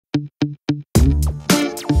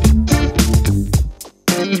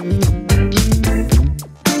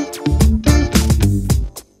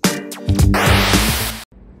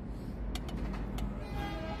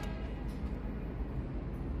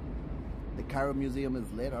Pyro Museum is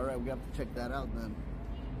lit. Alright, we have to check that out then.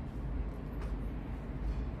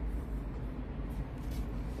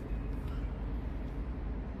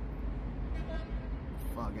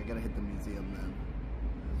 Fuck, I gotta hit the museum then.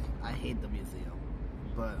 I hate the museum.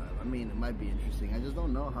 But, I mean, it might be interesting. I just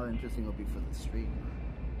don't know how interesting it'll be for the street.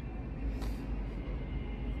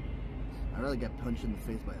 I'd rather get punched in the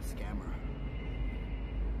face by a scammer.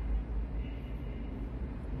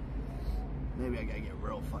 Maybe I gotta get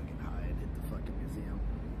real fucking high and hit the fucking museum.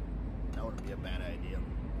 That wouldn't be a bad idea.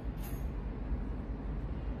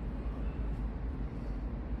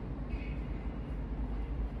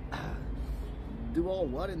 Do all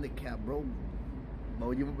what in the cab, bro?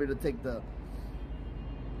 Well, you want me to take the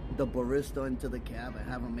barista into the cab and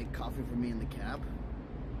have him make coffee for me in the cab?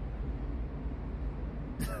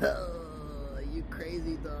 You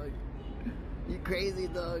crazy dog. You crazy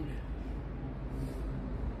dog.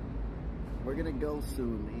 We're gonna go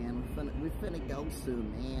soon, man. We finna go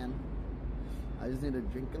soon, man. I just need to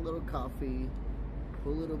drink a little coffee,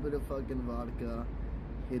 put a little bit of fucking vodka,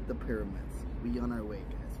 hit the pyramids. We on our way,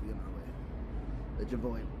 guys. We on our way. Let your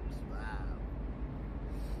boy. Wow.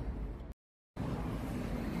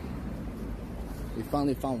 We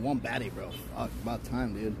finally found one baddie, bro. Fuck, about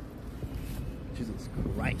time, dude. Jesus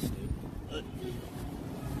Christ, dude.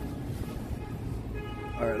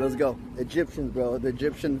 Alright, let's go. Egyptians, bro. The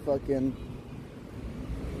Egyptian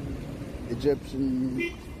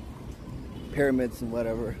pyramids and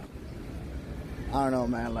whatever. I don't know,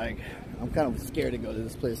 man. Like, I'm kind of scared to go to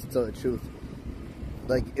this place, to tell the truth.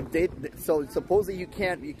 Like, if they, so supposedly you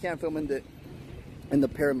can't film in the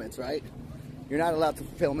pyramids, right? You're not allowed to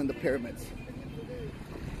film in the pyramids.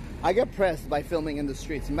 I get pressed by filming in the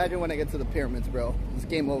streets. Imagine when I get to the pyramids, bro. It's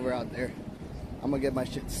game over out there. I'm gonna get my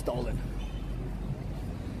shit stolen.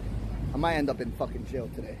 I might end up in fucking jail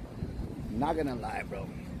today. Not gonna lie, bro.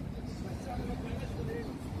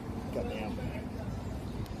 Goddamn.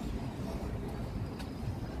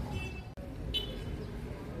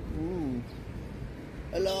 Ooh.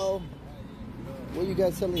 Hello. What are you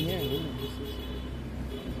guys selling here?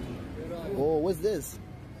 Oh, what's this?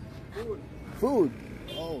 Food. Food.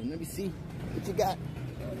 Oh, let me see. What you got?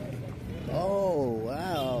 Oh,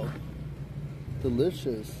 wow.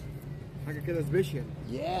 Delicious.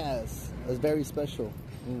 Yes. That's very special.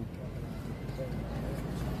 Mm.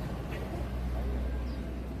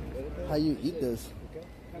 How you eat this?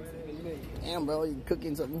 Damn, bro, you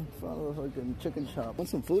cooking something from a fucking chicken shop. Want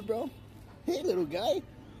some food, bro? Hey, little guy.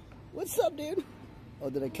 What's up, dude? Oh,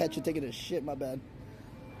 did I catch you taking a shit? My bad.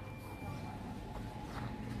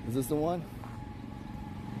 Is this the one?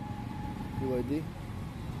 UID?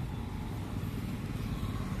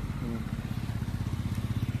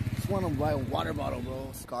 Just want to buy a water bottle, bro.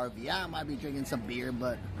 Scarf. Yeah, I might be drinking some beer,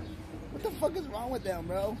 but what the fuck is wrong with them,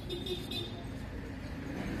 bro?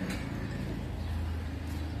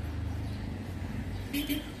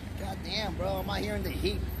 God damn, bro. I'm out here in the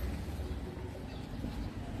heat.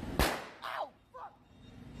 Ow! Fuck!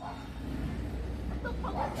 What the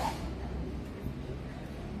fuck was that?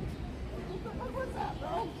 What the fuck was that,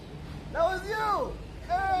 bro? That was you!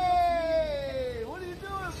 Hey! What are you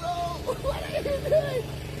doing, bro? What are you doing?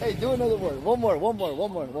 Hey, do another one. One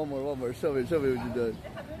more. Show me what you're doing.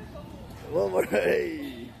 One more.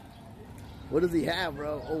 Hey! What does he have,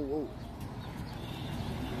 bro? Oh.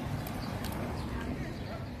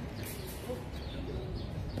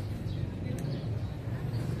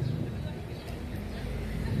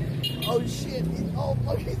 Oh shit! Oh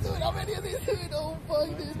fuck! He's doing. How many of these doing? Oh fuck,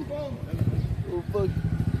 dude! Oh fuck!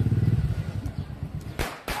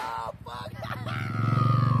 Oh fuck!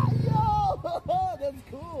 Yo, that's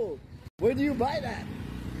cool. Where do you buy that?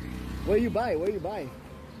 Where you buy?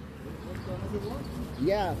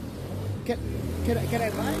 Yeah. Can I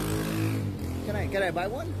buy? Can I buy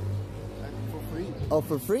one? For free. Oh,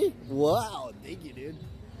 for free? Wow! Thank you, dude.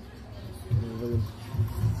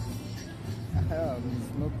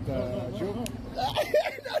 Smoke joke. No.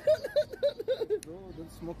 Bro,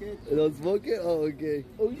 don't smoke it. Don't smoke it? Oh, okay.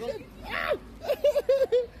 Oh, shit. Ah!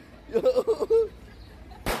 Yo. Oh,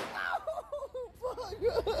 fuck.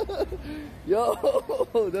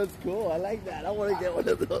 Yo, that's cool. I like that. I want to get one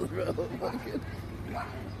of those, bro.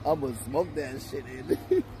 I'm going to smoke that shit,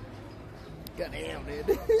 dude. Goddamn,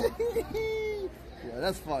 dude. Yeah,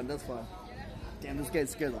 that's fun. Damn, this guy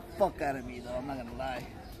scared the fuck out of me, though. I'm not going to lie.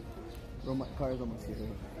 Bro, my car is almost here.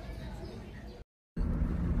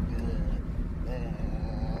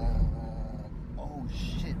 Oh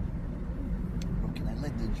shit. Bro, can I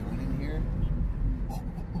let the joint in here?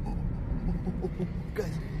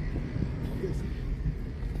 Guys.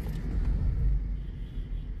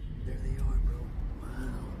 There they are, bro.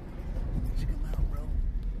 Wow.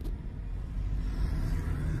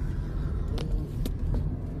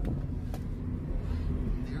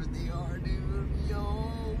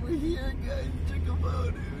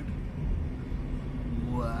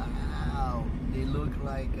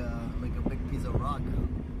 like a big piece of rock.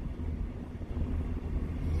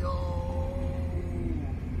 Yo!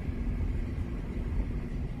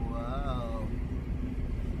 Wow!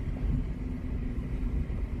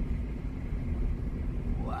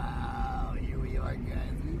 Wow! Here we are,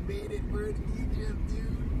 guys. We made it. We're in Egypt,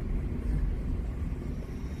 dude.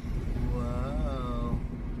 Wow!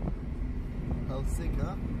 How sick,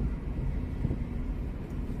 huh?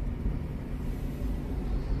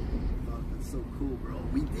 So cool, bro.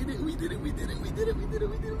 We did it. We did it. We did it. We did it. We did it.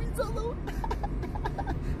 We did it. We solo.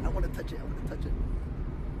 I want to touch it. I want to touch it.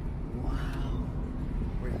 Wow.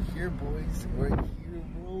 We're here, boys. We're here,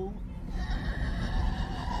 bro.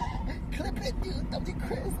 Clip it, dude. W.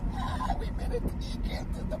 Cris. We made it to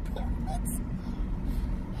Egypt and the pyramids.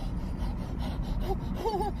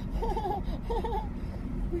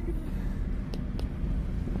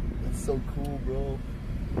 That's so cool, bro.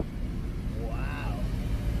 Wow.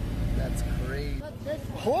 That's crazy. Not this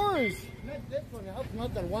one. Horse! Not this one. I have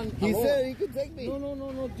another one. He alone. said he could take me.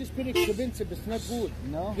 No. This very expensive. It's not good.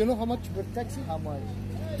 No? You know how much per taxi? How much?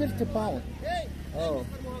 30 pounds. Oh.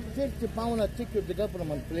 30 pounds I take you to the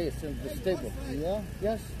government place in the stable. Yeah?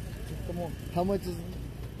 Yes. Come on. How much is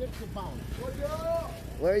 30 pounds.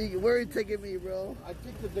 where are you taking me, bro? I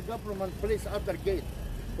take you to the government place other gate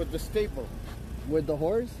with the stable. With the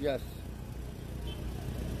horse? Yes.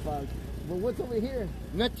 Fuck. But what's over here?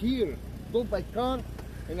 Not here. Go by car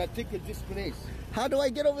and I take you this place. How do I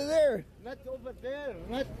get over there? Not over there.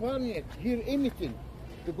 Not fun yet. Here anything.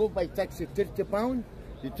 To go by taxi 30 pounds.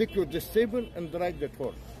 You take you to the stable and drive that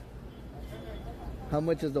horse. How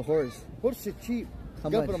much is the horse? Horse is cheap. How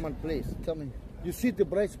much? Government place. Tell me. You see the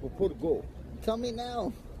price before go. Tell me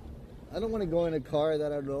now. I don't want to go in a car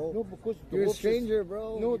that I know. No, because the You're a horse stranger,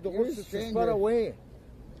 bro. No, the You're a horse is stranger. far away.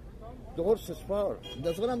 The horse is far.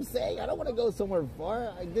 That's what I'm saying. I don't want to go somewhere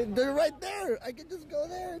far. They're right there. I can just go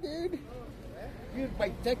there, dude. Here by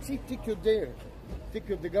taxi, take you there. Take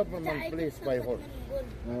you to the government place by horse.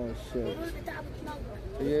 Oh, shit.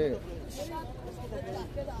 Yeah.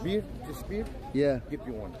 Beer? This beer? Yeah. Give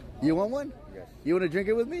you one. You want one? Yes. You want to drink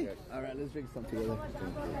it with me? Yes. All right, let's drink some together.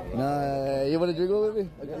 Nah, you want to drink it with me?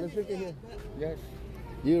 Okay, let's drink it here. Yes.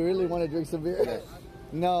 You really want to drink some beer? Yes.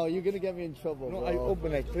 No, you're going to get me in trouble, No, bro. I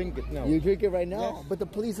open, I drink it now. You drink it right now? Yes. But the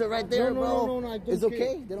police are right there, bro. No, I don't It's care.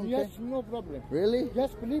 okay? They don't care? Yes, no problem. Really?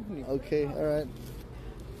 Yes, believe me. Okay, all right.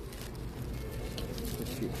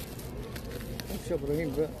 Thanks, Ibrahim,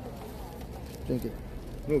 bro. Drink it.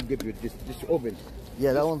 No, give you this oven.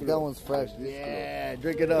 Yeah, that This one's fresh. This Yeah,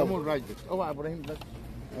 drink it up. Come on, ride it. Oh, Ibrahim, let's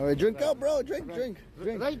All right, drink up, bro. Drink.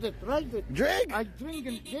 ride it. Drink! I drink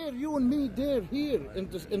in there, you and me there, here, in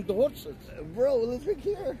the horses. Bro, let's drink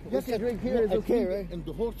here. Yes, We can drink here. no, It's I okay, drink right? in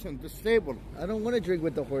the horse and the stable. I don't want to drink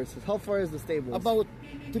with the horses. How far is the stable? About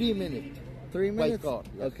 3 minutes. 3 minutes? car,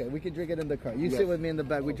 yes. Okay, we can drink it in the car. You Yes. sit with me in the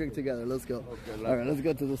back. We drink together. Let's go. Okay, All right, let's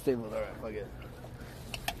go to the stable. All right, fuck it.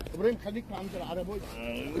 ابراهيم خليك عند العربوي.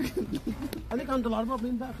 خليك عند العربة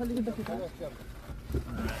ابراهيم بقى خليك انت كده.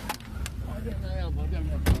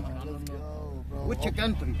 Let's go, bro. Which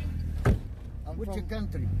country? I'm Which from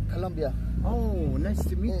country? Colombia. Oh, nice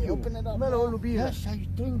to meet Hey, you. open it up. ماله اقول له بيها. Yes, I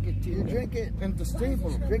drink it. You drink it. In the stable.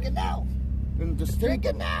 Drink it now. In the stable. Drink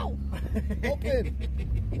it now. Open.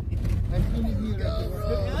 And in here. Go,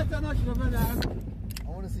 bro. أنت نشرب أنا. I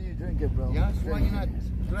want to see you drink it, bro. Yes, why Drink. not?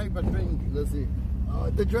 Drive a drink. Let's see. Oh,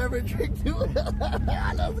 the driver drink too.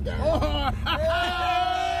 Let's go.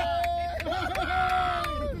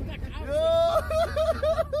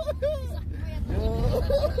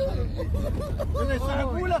 أنا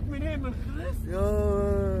سأقولك منين من خلص.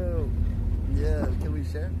 Yo. Yeah, can we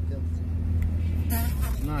share?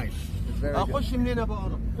 Nice. It's very good. أخش منين أبغى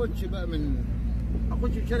أعرف؟ أخش بقى من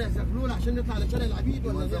أخش شارع زغلول عشان نطلع على شارع العبيد You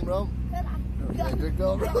ولا want some, إيه؟ bro? Okay, drink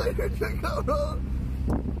up, bro. Drink up, bro.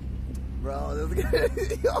 Bro, this guy.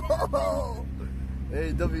 Yo.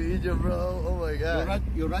 Hey, W Egypt, bro. Oh my God.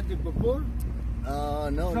 You ride it before?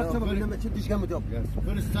 No. ما تشدش جامد يابا. Yes.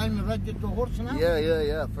 First time you ride it to horse now?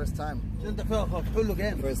 Yeah. First time. انت فيها خالص كله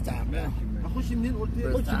جامد. First time. اخش منين قلت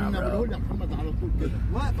لي؟ First خش time, من ابو bro. الهول يا محمد على طول كده.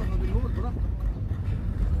 واقفه ابو الهول براحتك.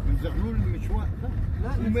 من زغلول مش واقفه.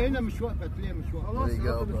 لا هم هنا مش واقفه هتلاقيها مش واقفه. خلاص There you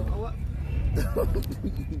go, bro.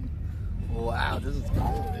 Wow, this is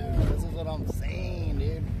cool, dude. This is what I'm saying,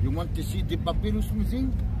 dude. You want to see the papyrus museum?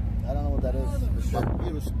 I don't know what that is. For sure.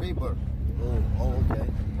 Papyrus paper. Oh, okay.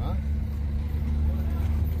 Huh?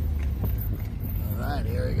 All right,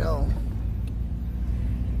 here we go.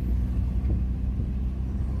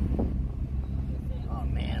 Oh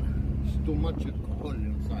man, It's too much alcohol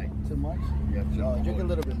inside. too much? Yeah, Oh, drink a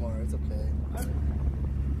little bit more. It's okay.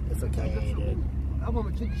 It's okay, dude. ابا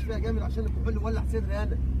ما تشدش فيها جامد عشان الكحول ولع صدري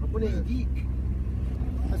انا، ربنا يهديك.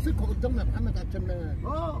 مسكها قدامنا يا محمد عشان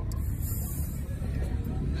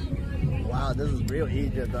Wow, this is real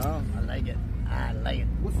Egypt, huh? I like it. I like it.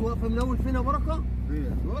 بص واقفه من اول فين يا بركه؟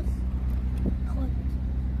 بص.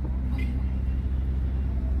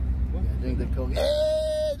 Drink the coke.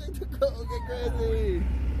 Hey, drink the coke. Get crazy.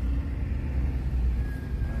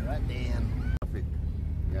 All right, Dan.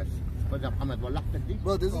 Yes. خد يا محمد ولعتك دي.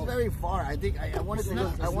 Bro, this is very far. I think I wanted to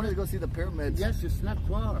go. I wanted to go see the pyramids. Yes, it's not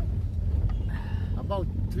far. About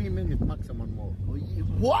 3 minutes maximum more.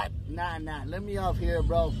 What? Nah. Let me off here,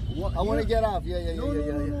 bro. What? I want to get off. Yeah.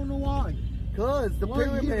 No. Why? Cause the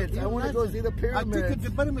pyramids. I want to go see the pyramids. I took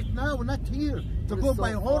the pyramid now, not here. To go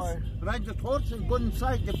by horse, ride the horse and go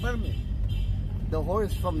inside the pyramid. The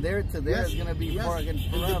horse from there to there is gonna be far against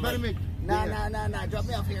the pyramid. Nah. Drop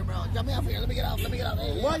me off here, bro. Drop me off here. Let me get off.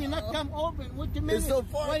 Hey, why you not come open? Wait a minute. It's so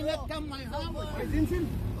far. Why bro. not come my house? It's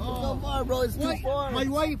so far, bro. It's too far. My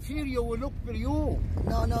wife here, you will look for you.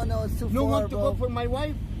 No. It's too far, You want to bro. go for my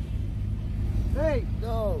wife? Hey.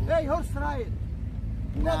 No. Hey, horse ride.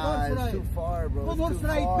 Nah, it's too far, bro. It's too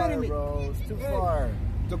far, pyramid. bro. It's too far.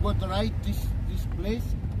 To go to ride this place,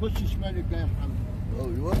 push your smelly guy. Whoa,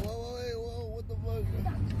 what the fuck?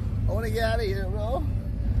 I want to get out of here, bro.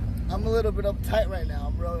 I'm a little bit uptight right now,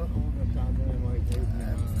 bro.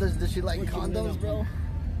 Does she like condoms, bro?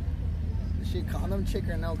 Is she a condom chick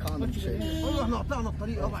or no condom chick?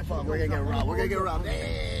 Fuck, we're gonna get robbed.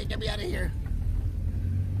 Hey, get me out of here.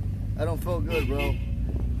 I don't feel good, bro.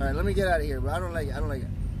 All right, let me get out of here, bro. I don't like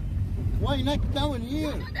it. Why not down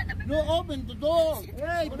here? No, open the door.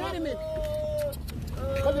 Hey, wait a minute.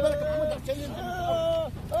 خلي بالك يا محمد عشان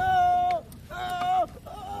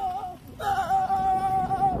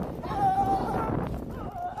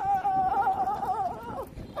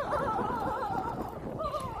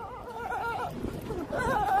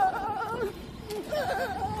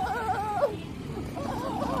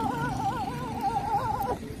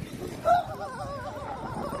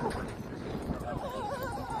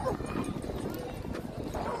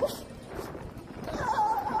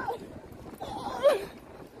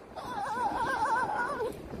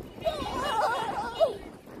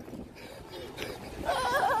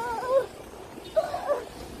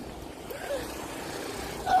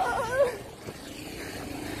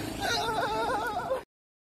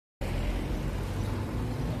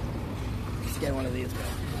Get one of these, bro.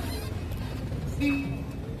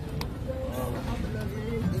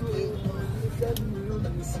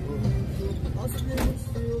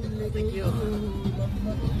 Thank you.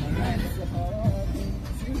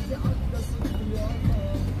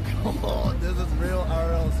 Oh, this is real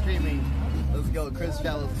RL streaming. Let's go. Cris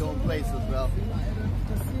Travels going places, bro.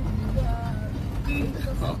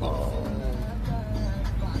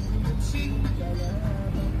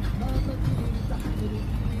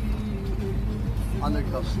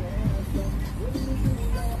 Undercover.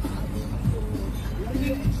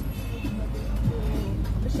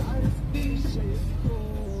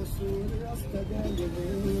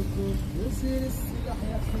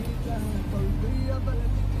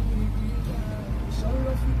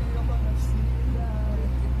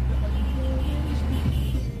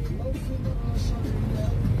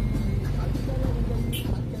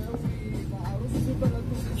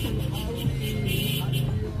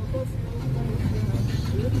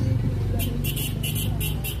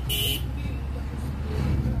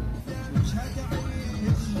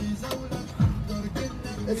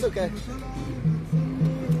 It's okay. It's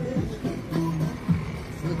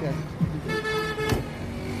okay.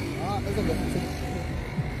 It's okay.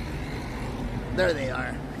 There they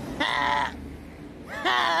are. Ha!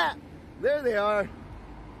 Ha! There they are.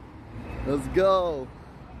 Let's go.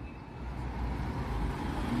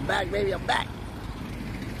 I'm back, baby. I'm back.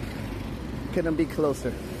 Couldn't be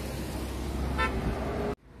closer.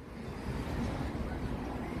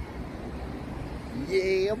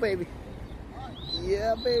 Yeah, baby.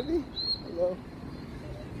 Yeah, baby. Hello.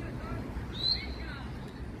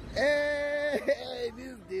 Hey,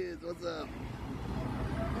 these dudes. What's up?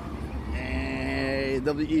 Hey,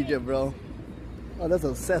 W Egypt, bro. Oh, that's a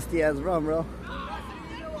zesty ass rum, bro.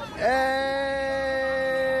 Hey,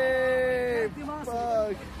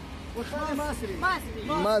 fuck.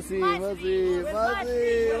 Masi.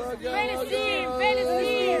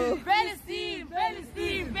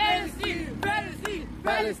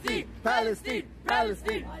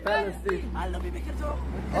 Palestine. I love you, Mr.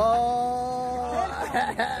 Oh.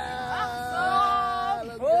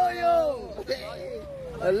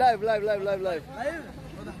 Live.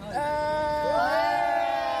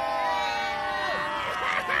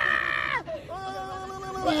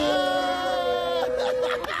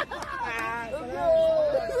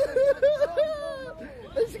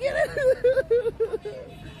 get it.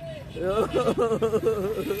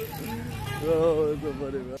 Oh, it's so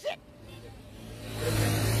funny, bro. Shit.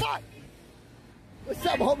 Fuck. What's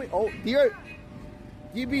up, homie? Oh, dear.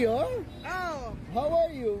 DBR? Oh, How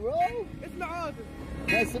are you, bro? it's not.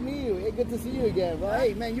 Nice to meet you. Hey, good to see you again, bro.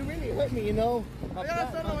 Hey, man, you really hurt me, you know. My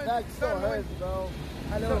back still hurts, bro.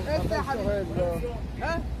 I know. My back still hurts, bro.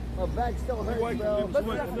 Huh? My back still hurts,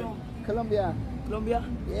 bro. Colombia. Colombia.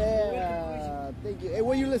 Yeah. Thank you. Hey,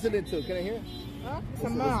 what are you listening to? Can I hear? Huh?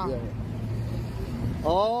 Yeah.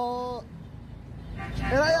 Oh.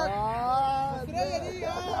 ايه رايك؟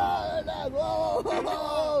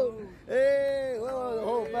 Whoa. Hey, whoa, the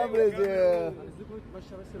whole family is here.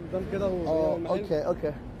 Oh, okay.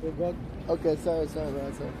 Okay, sorry, bro.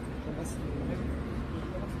 Sorry.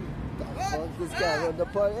 This guy on the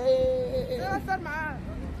party. Hey. صار معاك.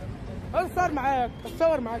 صار معاك.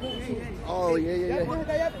 اتصور معاك. Oh, yeah.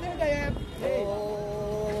 اهدى يا ابني.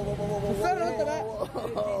 صور انت بقى.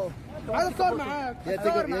 عايز اتصور معاك. Yeah.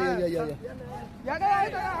 يا جدع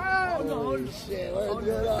اهدى يا عم. Oh, shit. What's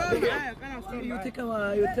going on? You take a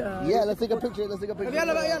Yeah, let's take a picture.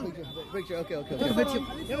 يلا بقى يلا. Picture. Okay. picture.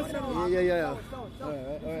 Yeah. All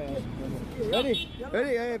right. Ready?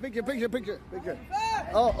 Hey, picture.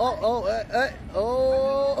 Oh, hey.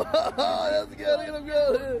 Oh, that's good. Look at him go.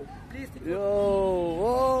 Please take Yo,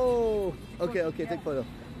 whoa. Okay, take photo.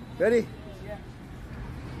 Ready?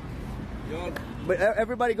 But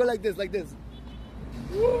everybody go like this.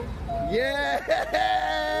 Yeah.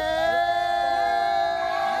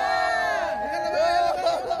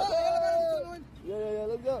 Yeah,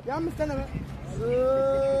 let's go. يا عم استنى بقى.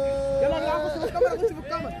 يلا يا عم خش في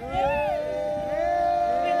الكاميرا.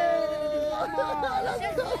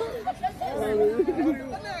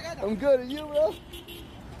 I'm good. Are you, bro?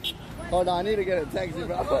 Oh no, I need to get a taxi,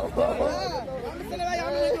 bro. يا عم استنى بقى يا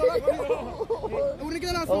عم. وريني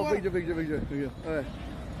كده انا Oh, هصور. picture. All right.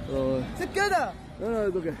 Oh, سيب كده. no,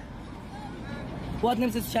 it's okay. What name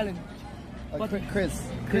is this challenge?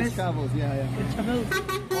 Cris Travels. Yeah. Cris Travels.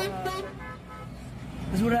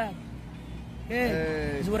 زوراب. Hey.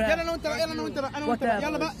 زوراب. يلا انا وانت بقى.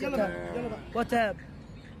 يلا بقى. واتاب.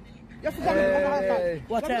 يا استاذ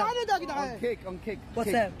يا جدعان. On cake.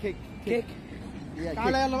 واتاب. Cake. Yeah,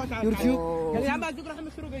 تعالى cake. يلا بقى تعالى. يوتيوب. يلا يا عم عايزك رايحين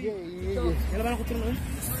مشروع جاي. Yeah. يلا بقى ناخد صورة ايه؟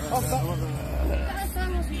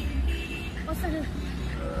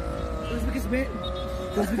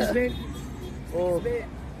 Spain. Oh.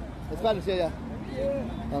 Spanish, yeah.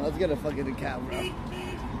 Oh, let's get a fucking camera.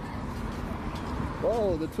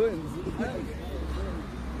 Whoa, the twins.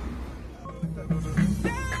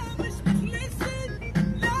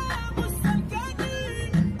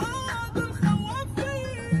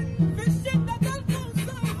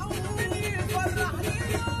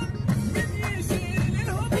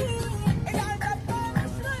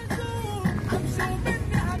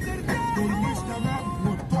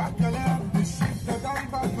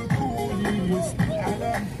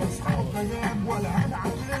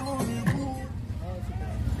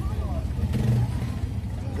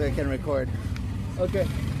 So I can record. Okay.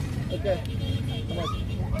 Come on.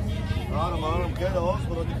 هرم كده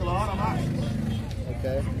اصبر اديك الهرم احسن.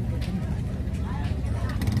 Okay.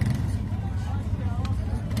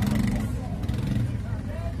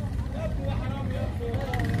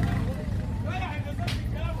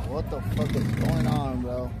 What the fuck is going on,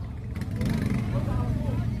 bro?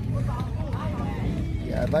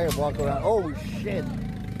 Yeah, if I could walk around. Oh shit!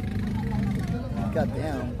 God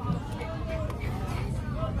damn.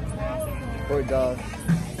 Poor dog.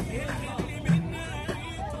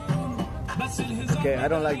 Okay, I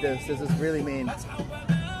don't like this. This is really mean.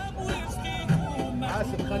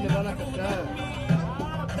 حاسب خلي بالك الشارع.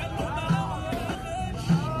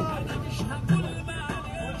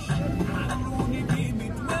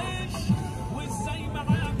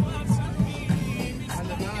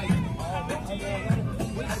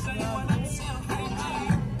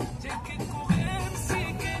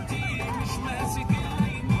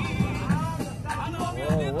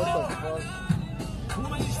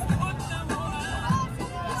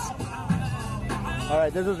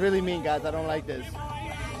 Alright, this is really mean, guys. I don't like this.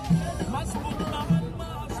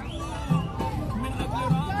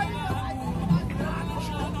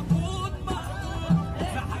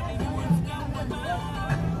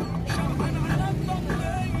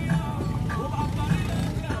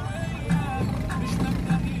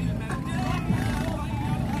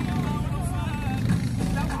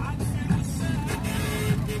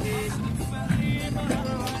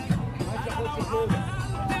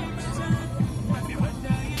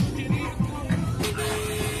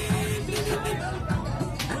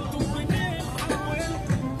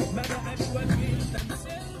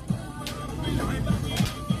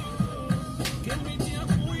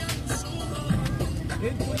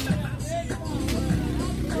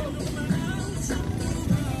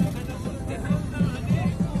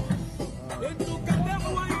 انتوا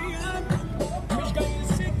كدعوة اياكم مش جاي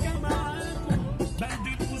السكة معاكم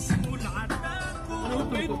بلد الوصول عداكم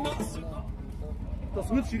بالنقص.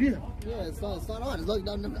 تصوير شديد. Yeah, it's not on. It's like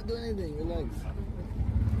I'm not doing anything. Relax.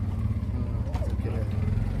 It's okay.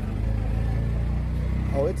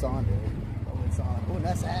 Oh, it's on, dude. Oh, it's on. Oh,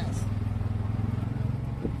 that's ass.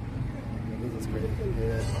 Yeah, this is great.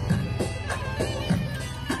 Yeah.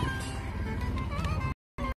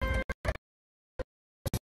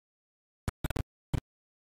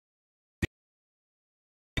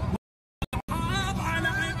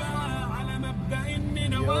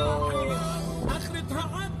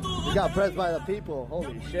 You got pressed by the people.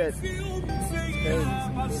 Holy shit.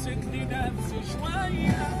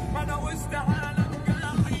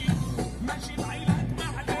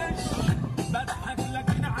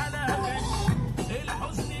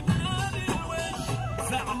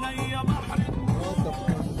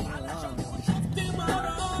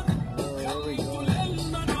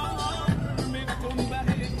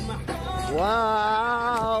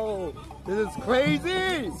 Wow, this is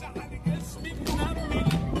crazy.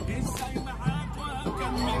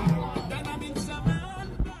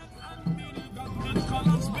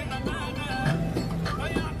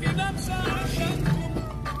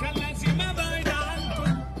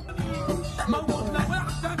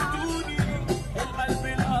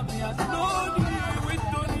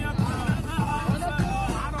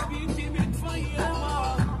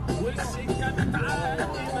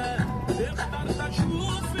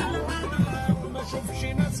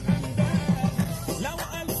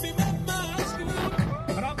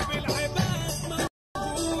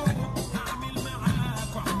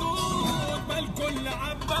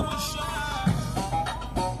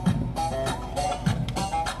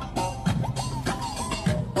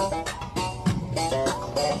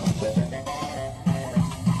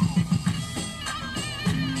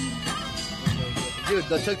 Dude,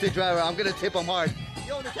 the tuk-tuk driver, I'm gonna tip him hard.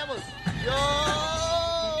 Yo, the camels! Yo!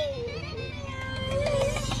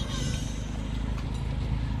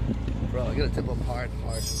 Bro, I'm gonna tip him hard.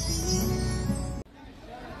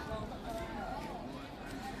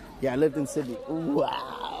 Yeah, I lived in Sydney.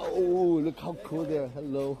 Wow! Look how cool they are.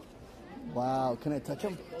 Hello. Wow, can I touch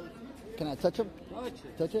him? Can I touch him?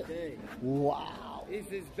 Touch it? Okay. Wow! This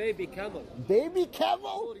is baby camel. Baby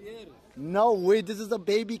camel? 4 years. No way, this is a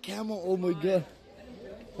baby camel. Oh my god.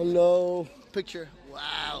 Hello. Picture.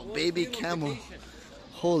 Wow, baby camel.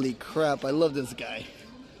 Holy crap, I love this guy.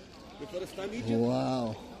 The first time Egypt?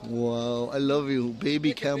 Wow. Wow, I love you,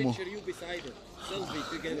 baby Take camel. a picture, you beside it. Selfie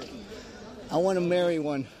together. I want to marry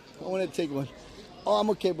one. I want to take one. Oh, I'm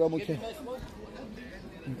okay, bro, I'm okay. Let's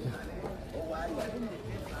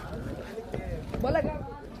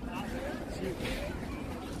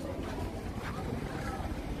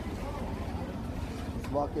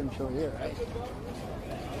walk in through here, right?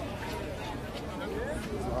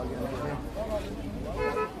 Let's walk in through here.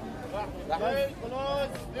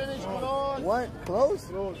 Finish close. What? Close?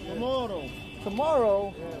 Tomorrow.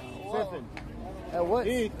 Tomorrow? Yeah, 7. At what?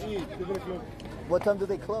 Eat. 2 o'clock. What time do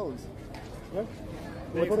they close?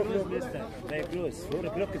 They close, mister. They close. 4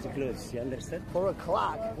 o'clock is close. You understand? 4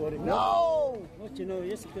 o'clock. 4 o'clock. No! What you know?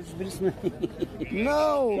 Yes, because Christmas.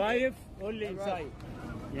 No! 5 only inside.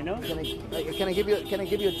 You know? Can I give you a tip?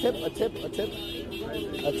 A tip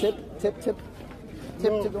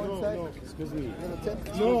to go inside? No. Excuse me. You want a tip?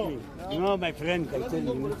 No. No, my friend, I tell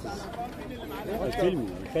you. Tell me,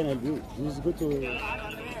 I can help you. Let's go to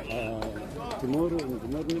tomorrow in the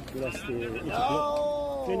morning plus 8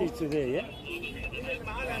 o'clock. Finish today, yeah?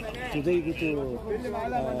 Today go to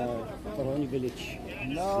Farhani village.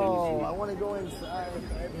 No, I want to go inside.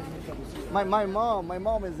 My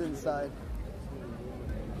mom is inside.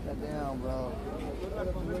 Goddamn, bro.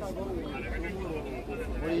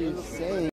 What are you saying?